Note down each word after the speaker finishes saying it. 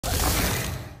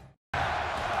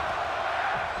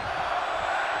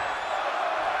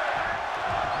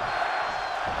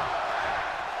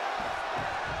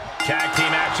Tag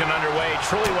team action underway.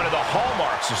 Truly one of the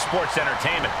hallmarks of sports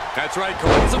entertainment. That's right,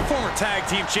 Cole. As a former tag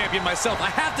team champion myself,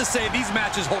 I have to say these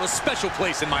matches hold a special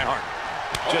place in my heart.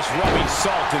 Just rubbing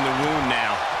salt in the wound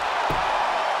now.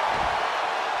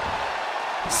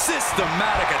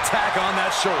 Systematic attack on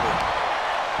that shoulder.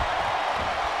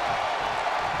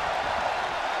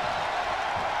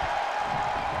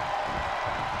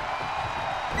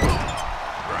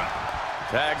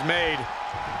 Tag's made.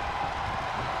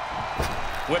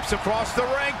 Whips across the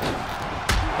ring.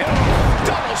 And a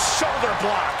double shoulder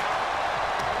block.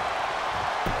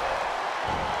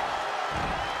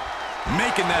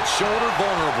 Making that shoulder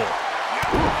vulnerable.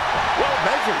 Well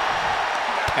measured.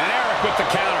 And Eric with the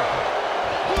counter.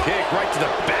 Kick right to the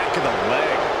back of the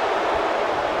leg.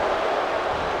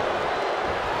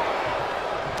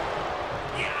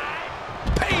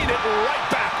 Paying it right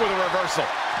back with a reversal.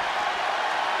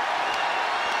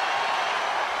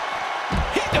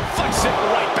 He deflects it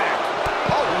right back.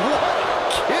 Oh, what a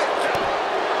kick.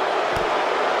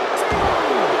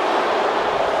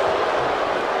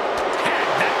 Had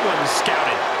that one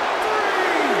scouted.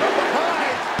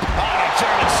 On a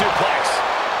German suplex.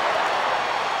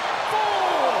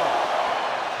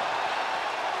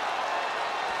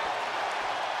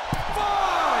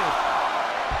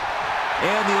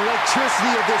 And the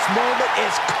electricity of this moment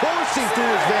is coursing through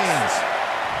his veins.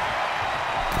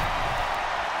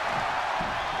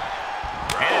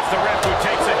 And it's the ref who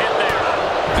takes a hit there.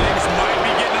 Things might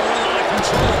be getting a little out of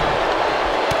control.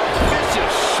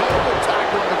 Vicious shoulder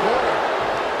tackle in the corner.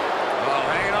 Oh,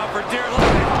 hanging on for dear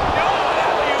life. Oh,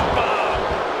 alley-oop bomb.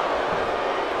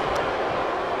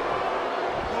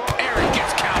 Eric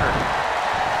gets countered.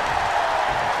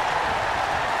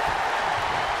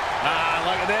 Ah,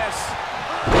 look at this.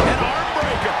 An arm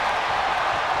breaker.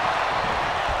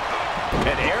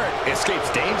 And Eric escapes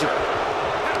danger.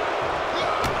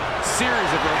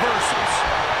 Series of reversals.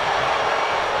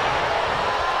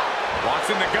 Walks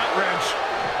in the gut wrench.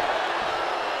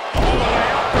 All the way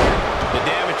up. The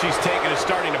damage he's taken is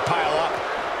starting to pile up.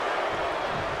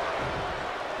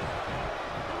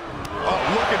 Oh,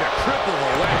 looking to cripple the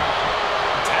leg.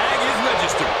 Tag is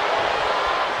registered.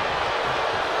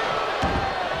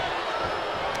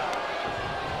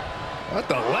 What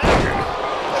the leg?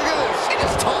 Look at this. He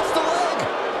just tossed the leg.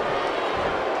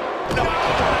 No,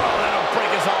 that'll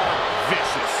break his arm.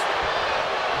 Vicious.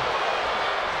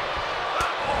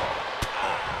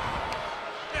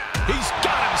 He's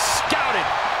got him scouted.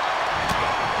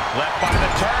 Left by the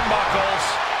turnbuckles.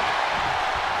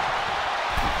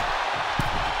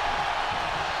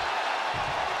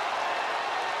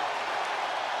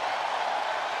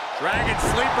 Dragon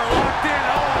sleeper locked in.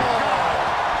 Oh, my God.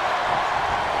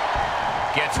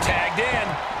 Gets tagged in.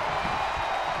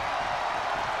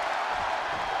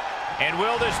 And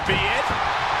will this be it?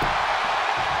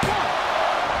 Oh,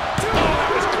 that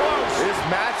was close. This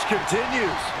match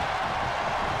continues.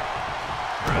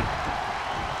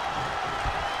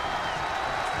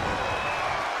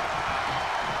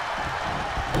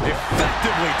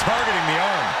 Effectively targeting the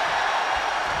arm.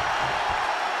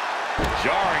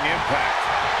 Jarring impact.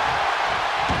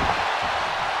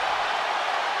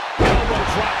 Elbow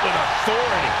drop with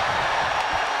authority.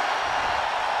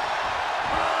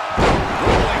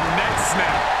 Rolling neck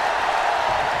snap.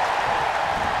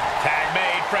 Tag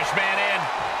made, fresh man in.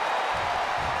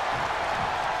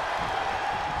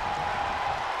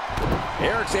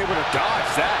 Eric's able to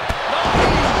dodge that.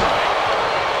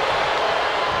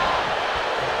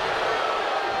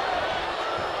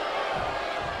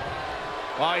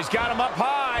 Well, he's got him up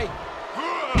high.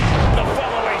 The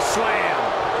follow-away slam.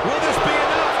 Will this be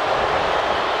enough?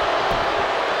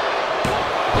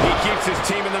 He keeps his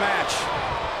team in the match.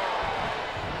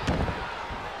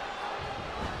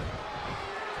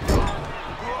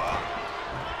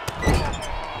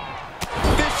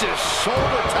 Vicious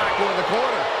shoulder tackle in the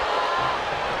corner.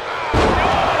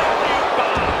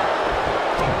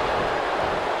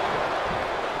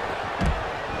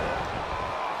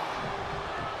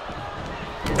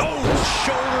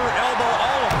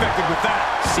 With that.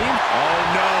 Oh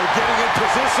no, getting in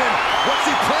position. What's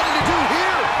he planning to do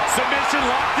here? Submission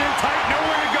locked in tight,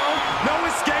 nowhere to go, no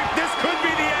escape. This could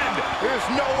be the end. There's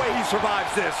no way he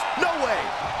survives this. No way.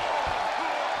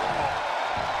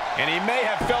 And he may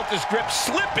have felt his grip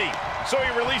slipping, so he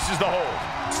releases the hold.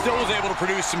 Still was able to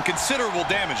produce some considerable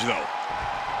damage, though.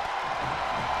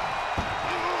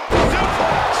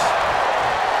 Suplex.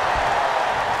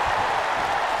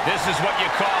 This is what you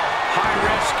call high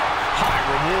risk, high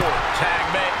reward. Tag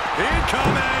mate.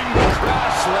 Incoming.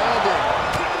 Crash landing.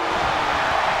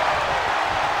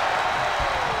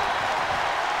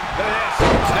 Look at this.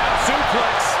 Snap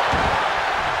suplex.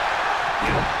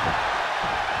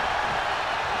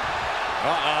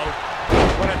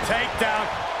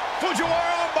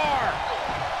 Fujiwara armbar.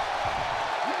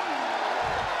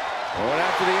 Going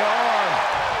after the arm.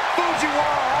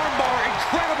 Fujiwara armbar,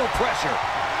 incredible pressure.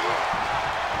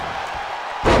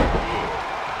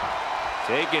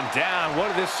 Taken down.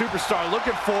 What is this superstar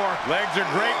looking for? Legs are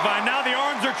grapevine. Now the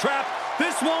arms are trapped.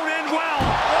 This won't end well.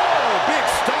 Oh, big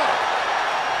stop.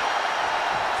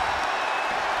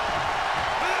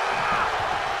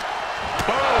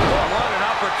 Boom. What an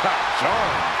uppercut.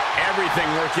 Jarring. Everything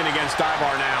working against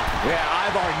Ivar now. Yeah,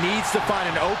 Ivar needs to find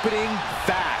an opening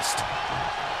fast.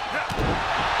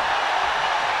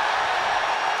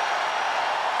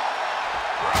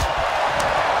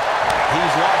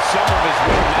 He's lost some of his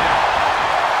weight now.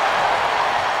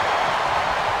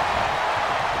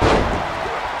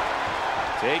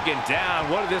 Taken down.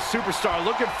 What is this superstar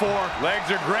looking for? Legs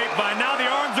are grapevine. Now the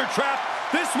arms are trapped.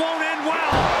 This won't end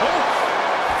well. Oh,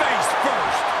 face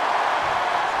first.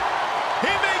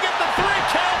 He may get the 3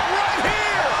 count right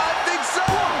here. I think so.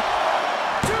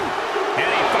 2. And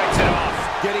he fights it off.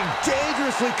 Getting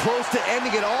dangerously close to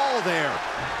ending it all there.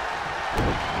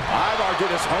 Ivar did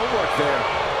his homework there.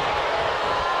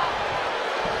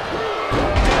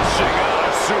 Dishing out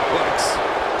a suplex.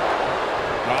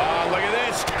 Oh, look at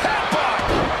this. Headbutt.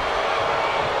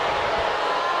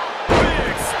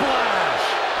 Big splash.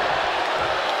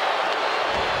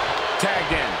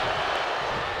 Tagged in.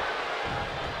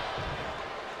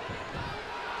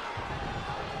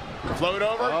 Float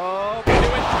over. Oh, Into it.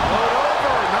 float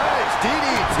over. Nice.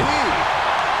 DDT.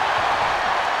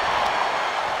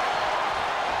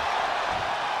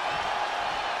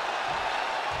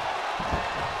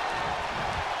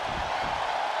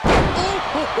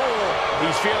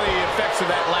 He's feeling the effects of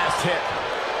that last hit.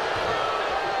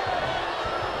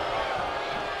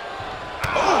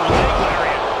 Oh, leg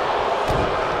lariat.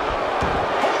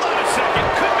 Hold on a second.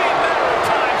 Could be a matter of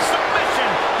time. Submission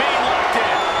being locked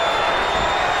in.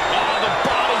 Oh, the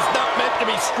body's not meant to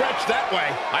be stretched that way.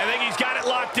 I think he's got it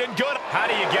locked in good. How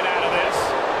do you get out of this?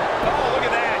 Oh, look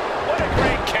at that. What a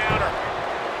great counter.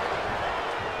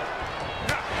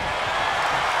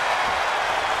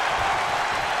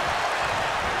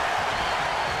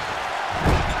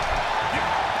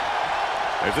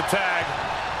 There's a tag.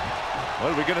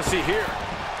 What are we going to see here?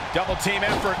 Double team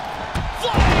effort.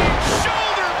 Flying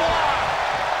shoulder block.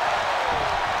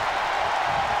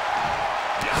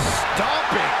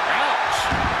 Stomping. Ouch.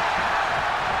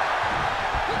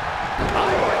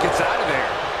 Ivar gets out of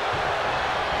there.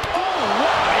 Oh,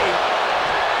 right.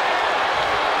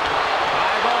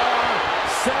 Ivar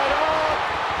set up.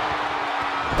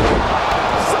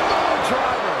 Samoa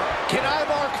driver. Can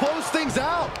Ivar close things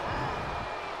out?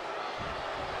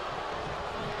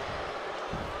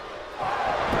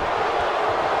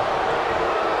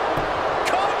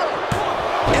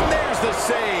 The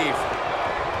save.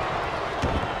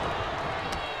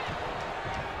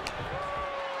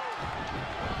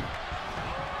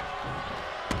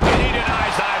 And he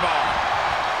denies Ivar.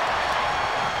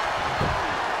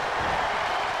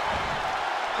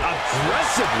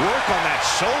 Aggressive work on that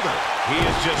shoulder. He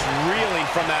is just reeling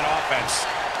from that offense.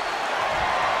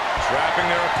 Trapping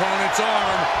their opponent's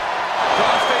arm.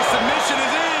 Crossface submission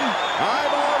is in.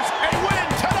 Ivar's A win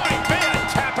tonight. Man,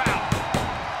 tap out.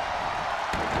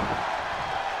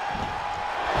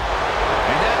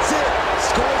 and that's it.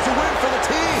 Scores a win for the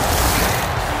team.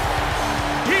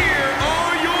 Here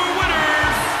are your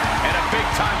winners. And a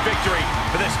big-time victory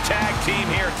for this tag team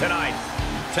here tonight.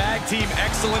 Tag team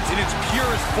excellence in its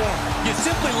purest form. You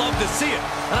simply love to see it.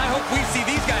 And I hope we see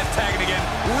these guys tagging again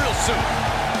real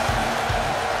soon.